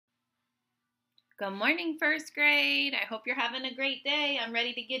Good morning, first grade. I hope you're having a great day. I'm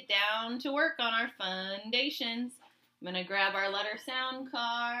ready to get down to work on our Fundations. I'm going to grab our letter sound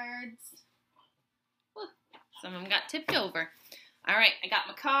cards. Ooh, some of them got tipped over. All right, I got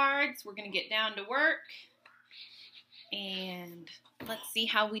my cards. We're going to get down to work. And let's see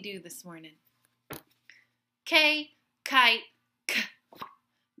how we do this morning. K, kite, k.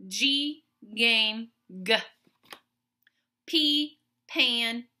 G, game, g. P,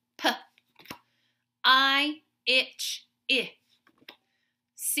 pan, p. I, itch, I.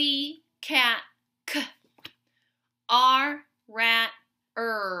 C, cat, k. R, rat,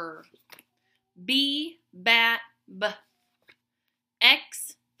 B, bat, b.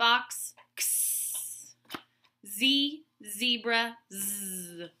 X, fox, x. Z, zebra,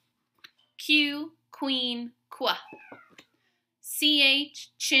 z. Q, queen, qu.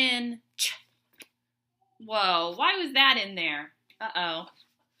 CH, chin, ch. Whoa, why was that in there? Uh-oh.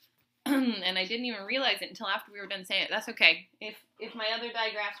 And I didn't even realize it until after we were done saying it. That's okay. If my other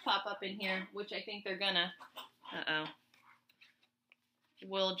digraphs pop up in here, which I think they're gonna,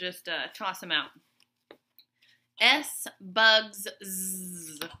 we'll just toss them out. S, bugs,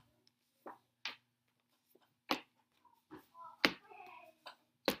 z.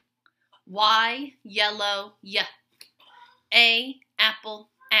 Y, yellow, y. A,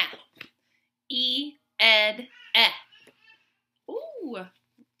 apple, a. E, ed, e. Ooh.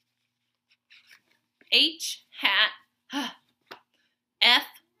 H, hat, h. F,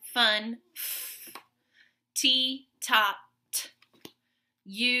 fun, f. T, top, t.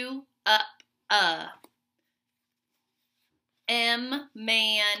 U, up, M,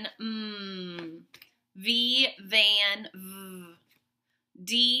 man, m. V, van, v.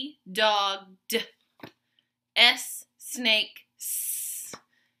 D, dog, d. S, snake, s.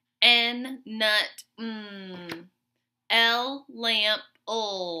 N, nut, n. L, lamp,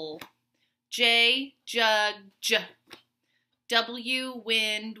 ul. J, jug, j. W,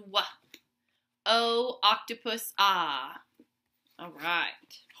 wind, w. O, octopus, ah. All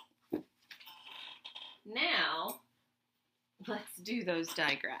right. Now, let's do those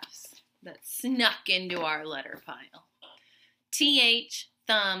digraphs that snuck into our letter pile. TH,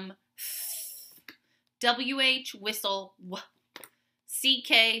 thumb, th. WH, whistle, w.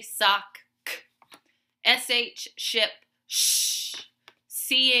 CK, sock, k. SH, ship, sh.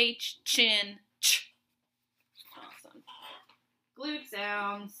 CH, chin, ch. Awesome. Glued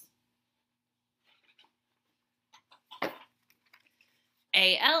sounds.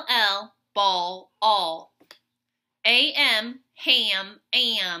 ALL, ball, all. AM, ham,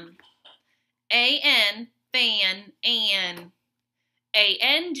 am. AN, fan, an.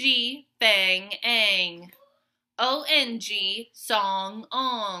 ANG, bang, ang. ONG, song,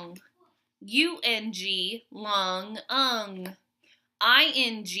 ong. UNG, lung, ung.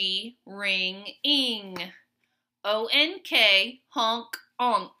 ING, ring, ing. ONK, honk,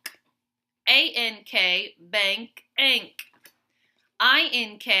 onk. ANK, bank, ank.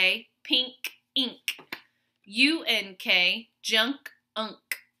 INK, pink, ink. UNK, junk, unk.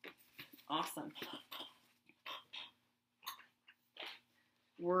 Awesome.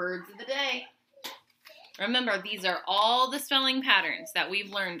 Words of the day. Remember, these are all the spelling patterns that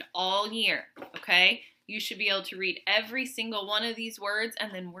we've learned all year, okay? You should be able to read every single one of these words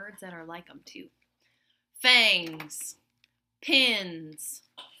and then words that are like them too. Fangs, pins,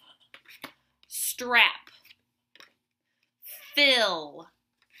 strap, fill,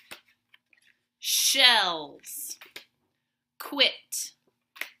 shells, quit,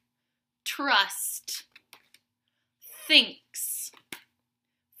 trust, thinks,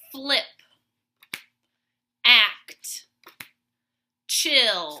 flip, act,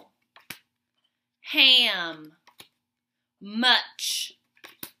 chill, ham, much,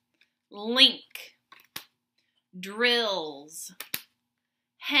 link, drills,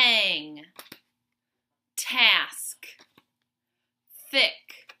 hang, task,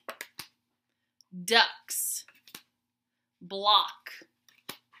 thick, ducks, block,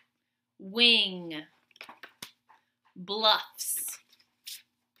 wing, bluffs,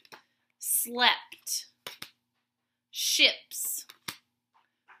 slept, ships,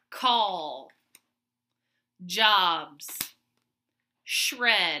 call, jobs,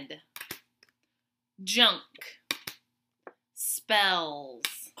 shred, junk, spells.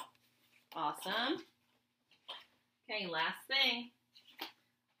 Awesome. Okay, last thing.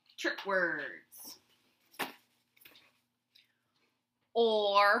 Trick words.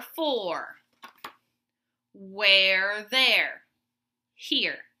 Or, for. Where, there.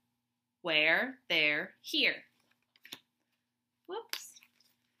 Here. Where, there, here. Whoops.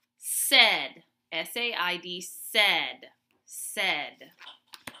 Said. S-A-I-D, said. Said.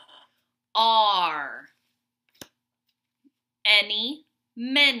 Are. any,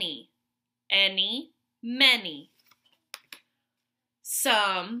 many, any, many.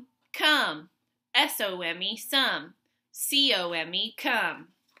 Some, come, S-O-M-E, some, C-O-M-E, come.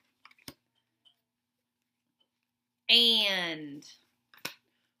 And,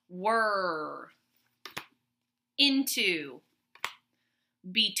 were, into,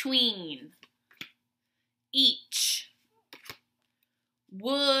 between, each,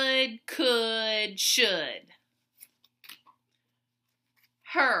 would, could, should.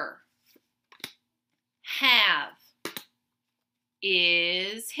 Her, have,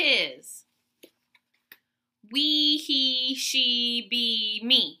 is, his. We, he, she, be,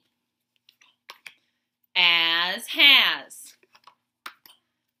 me. As, has.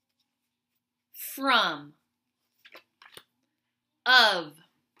 From, of,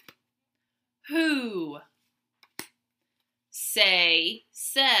 who. Say,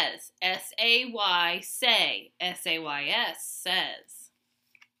 says, S-A-Y, say, S-A-Y-S, says.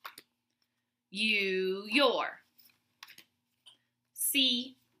 You, your.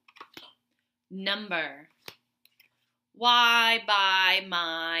 See, number. Why, by,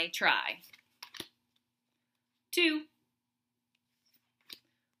 my, try. To,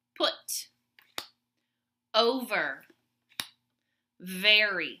 put, over,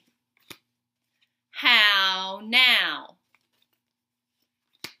 very. How, now.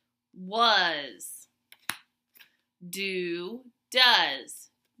 Was, do, does.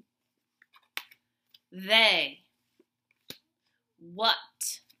 They, what,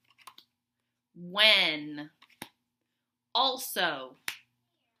 when, also,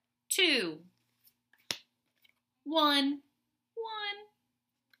 two, one.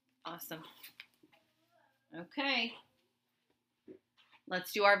 Awesome. Okay.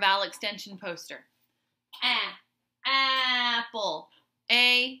 Let's do our vowel extension poster. Apple.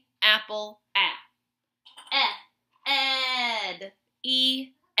 A, apple, ed, e,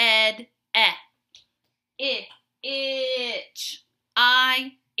 ed, itch,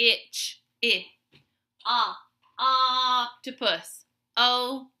 I, itch, octopus,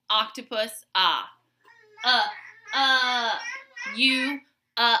 o, octopus, you,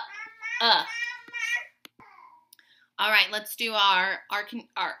 All right, let's do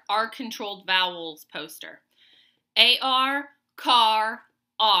our controlled vowels poster. A-R, car,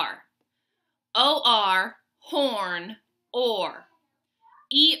 R. O-R, horn, or.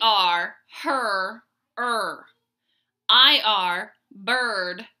 E-R, her, I-R,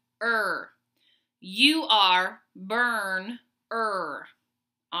 bird, U-R, burn,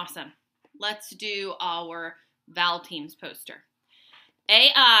 Awesome. Let's do our vowel teams poster.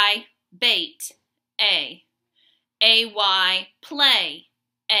 A-I, bait, A. A-Y, play,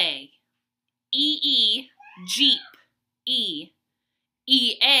 A. E-E, jeep, E.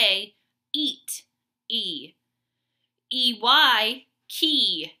 E-A, eat, E. E-Y,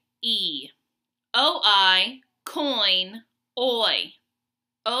 key, E. O-I, coin, oi.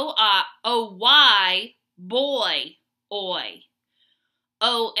 O-Y, boy, oi.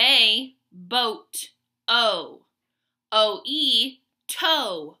 O-A, boat, O. O-E,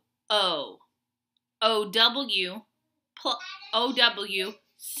 toe, O. O-W, O-W,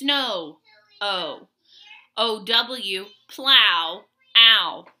 snow, O. O-W, plow,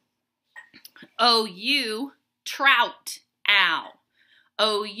 ow. O-U, trout, ow.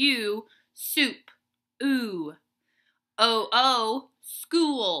 O-U, soup, oo. O-O,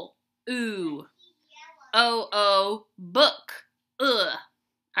 school, oo. O-O, book, ugh.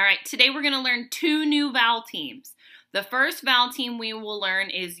 All right, today we're going to learn two new vowel teams. The first vowel team we will learn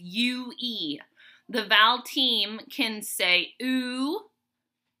is U-E. The vowel team can say oo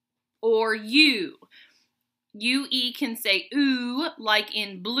or you. U-E can say oo like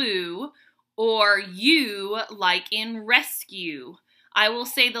in blue or you like in rescue. I will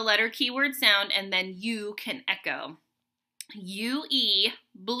say the letter keyword sound and then you can echo. U-E,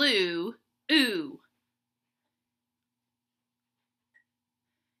 blue, oo.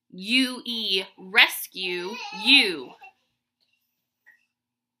 U-E, rescue, you.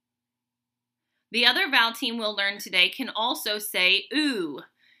 The other vowel team we'll learn today can also say oo.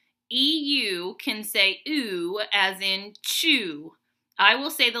 E-U can say oo as in chew. I will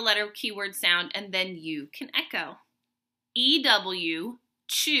say the letter keyword sound and then you can echo. E-W,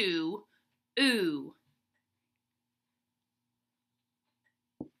 chew, oo.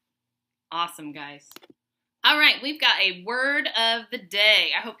 Awesome, guys. All right, we've got a word of the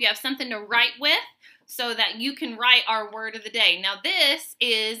day. I hope you have something to write with so that you can write our word of the day. Now, this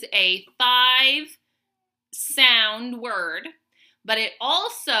is a 5-sound word, but it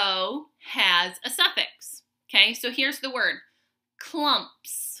also has a suffix. Okay, so here's the word.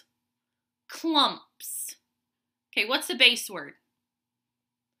 Clumps. Clumps. Okay, what's the base word?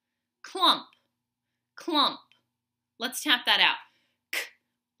 Clump, clump. Let's tap that out.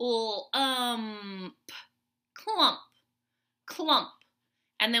 Clump, clump.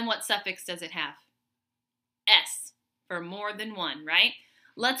 And then what suffix does it have? S, for more than one, right?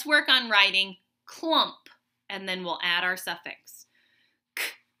 Let's work on writing clump, and then we'll add our suffix. K,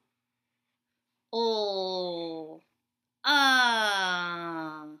 ol,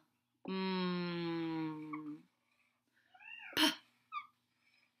 p.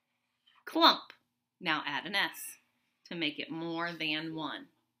 Clump. Now add an S to make it more than one.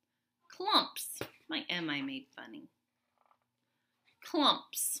 Clumps. My M I made funny.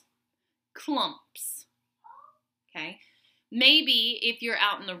 Clumps. Clumps. Okay? Maybe if you're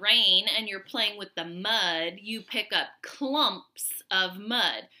out in the rain and you're playing with the mud, you pick up clumps of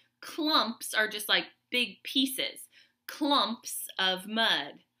mud. Clumps are just like big pieces. Clumps of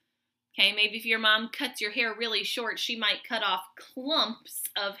mud. Okay, maybe if your mom cuts your hair really short, she might cut off clumps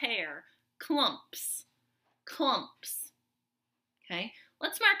of hair. Clumps. Clumps. Okay,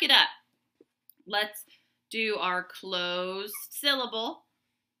 let's mark it up. Let's do our closed syllable.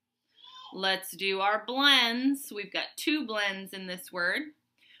 Let's do our blends. We've got 2 blends in this word.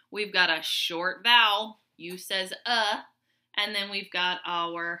 We've got a short vowel. U says and then we've got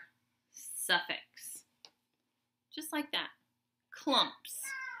our suffix. Just like that. Clumps.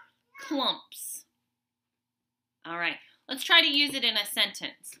 Clumps. All right, let's try to use it in a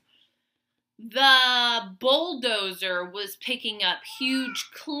sentence. The bulldozer was picking up huge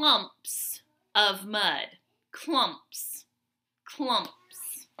clumps of mud. Clumps. Clumps.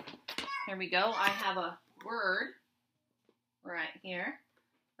 Here we go. I have a word right here.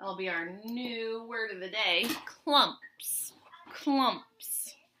 That'll be our new word of the day. Clumps.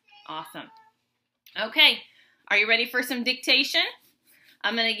 Clumps. Awesome. Okay, are you ready for some dictation?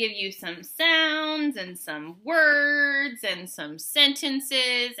 I'm going to give you some sounds and some words and some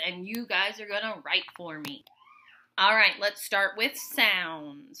sentences, and you guys are going to write for me. All right, let's start with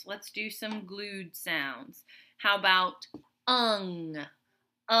sounds. Let's do some glued sounds. How about ung?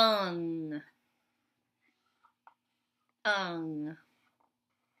 Ung. Ung.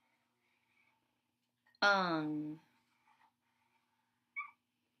 Ung.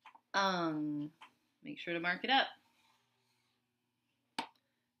 Ung. Make sure to mark it up.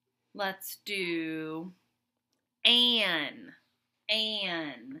 Let's do an.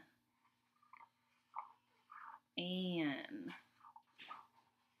 An. An.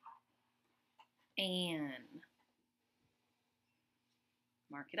 An.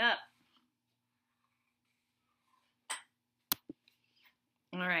 Mark it up.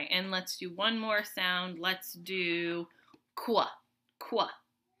 All right, and let's do one more sound. Let's do qua. Qua.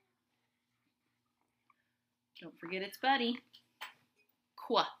 Don't forget its buddy.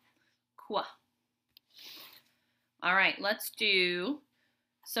 Qua. Qua. All right, let's do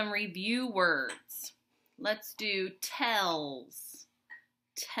some review words. Let's do tells.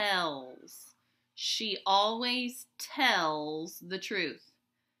 Tells. She always tells the truth.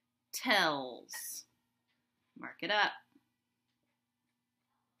 Tells. Mark it up.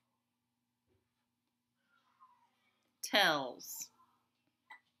 Tells.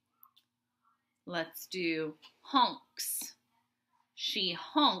 Let's do honks. She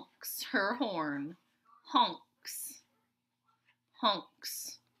honks her horn. Honks.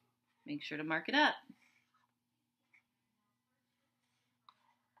 Honks. Make sure to mark it up.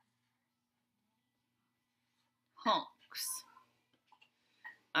 Honks.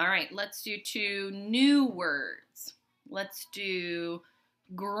 All right, let's do 2 new words. Let's do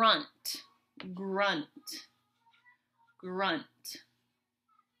grunt. Grunt. Grunt.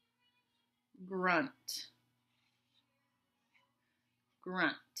 Grunt.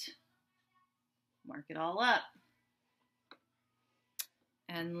 Grunt. Mark it all up.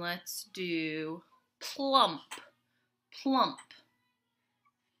 And let's do plump. Plump.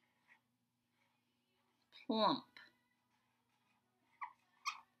 Plump.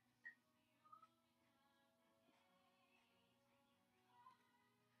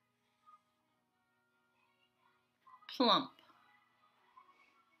 Plump.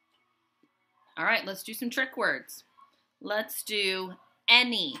 All right, let's do some trick words. Let's do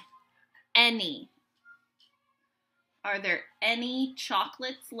any. Any. Are there any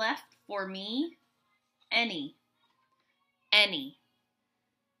chocolates left for me? Any. Any.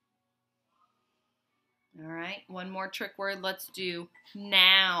 All right, one more trick word. Let's do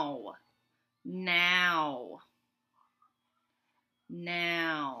now. Now.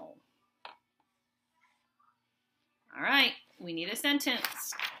 Now. All right, we need a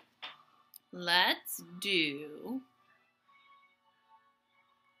sentence. Let's do,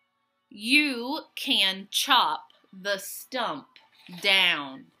 you can chop the stump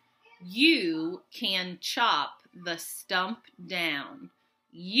down. You can chop the stump down.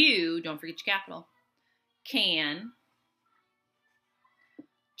 You, don't forget your capital, can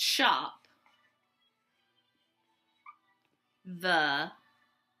chop the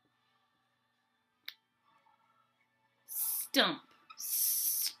stump.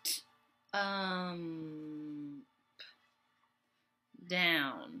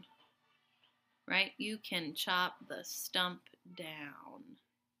 Down. Right? You can chop the stump down.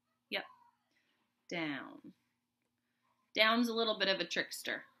 Yep. Down. Down's a little bit of a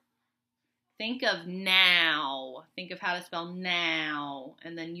trickster. Think of now. Think of how to spell now,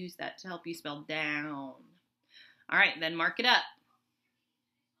 and then use that to help you spell down. All right, then mark it up.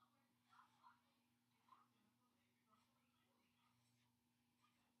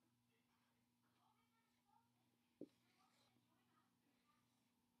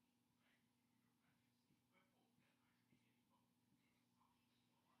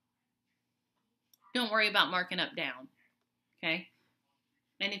 Don't worry about marking up down, okay?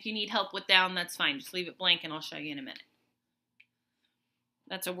 And if you need help with down, that's fine. Just leave it blank and I'll show you in a minute.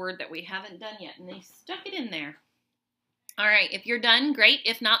 That's a word that we haven't done yet, and they stuck it in there. All right, if you're done, great.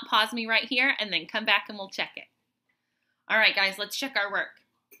 If not, pause me right here and then come back and we'll check it. All right, guys, let's check our work.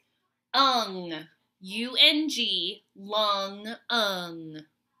 U-N-G, lung, An,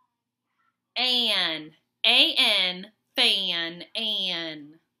 A-N, fan,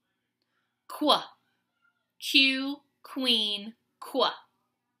 an. Qua, Q, queen, qua.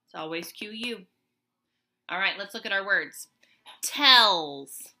 It's always Q-U. All right, let's look at our words.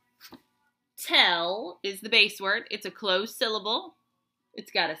 Tells. Tell is the base word. It's a closed syllable.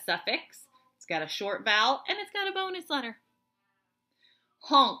 It's got a suffix. It's got a short vowel, and it's got a bonus letter.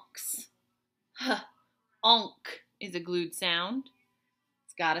 Honks. Onk is a glued sound.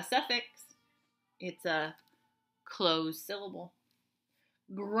 It's got a suffix. It's a closed syllable.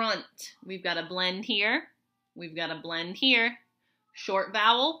 Grunt. We've got a blend here. We've got a blend here. Short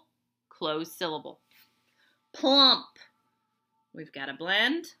vowel, closed syllable. Plump. We've got a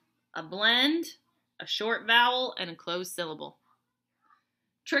blend, a short vowel, and a closed syllable.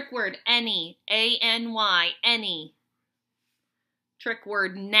 Trick word, any, A-N-Y, any. Trick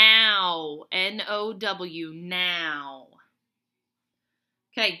word, now, N-O-W, now.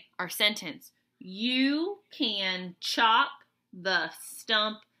 Okay, our sentence. You can chop the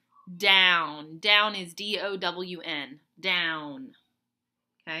stump down. Down is D-O-W-N, down.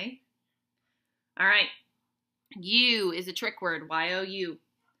 Okay? All right. You is a trick word, Y-O-U.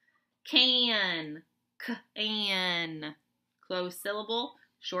 Can, K-An. Closed syllable,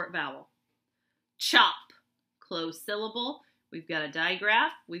 short vowel. Chop, closed syllable. We've got a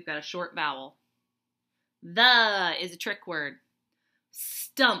digraph. We've got a short vowel. The is a trick word.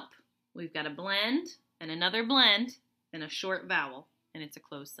 Stump. We've got a blend and another blend and a short vowel, and it's a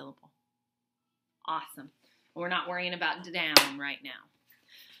closed syllable. Awesome. We're not worrying about down right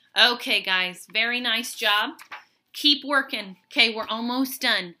now. Okay, guys, very nice job. Keep working. Okay, we're almost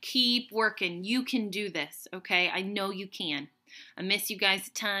done. Keep working. You can do this, okay? I know you can. I miss you guys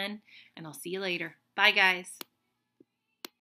a ton, and I'll see you later. Bye, guys.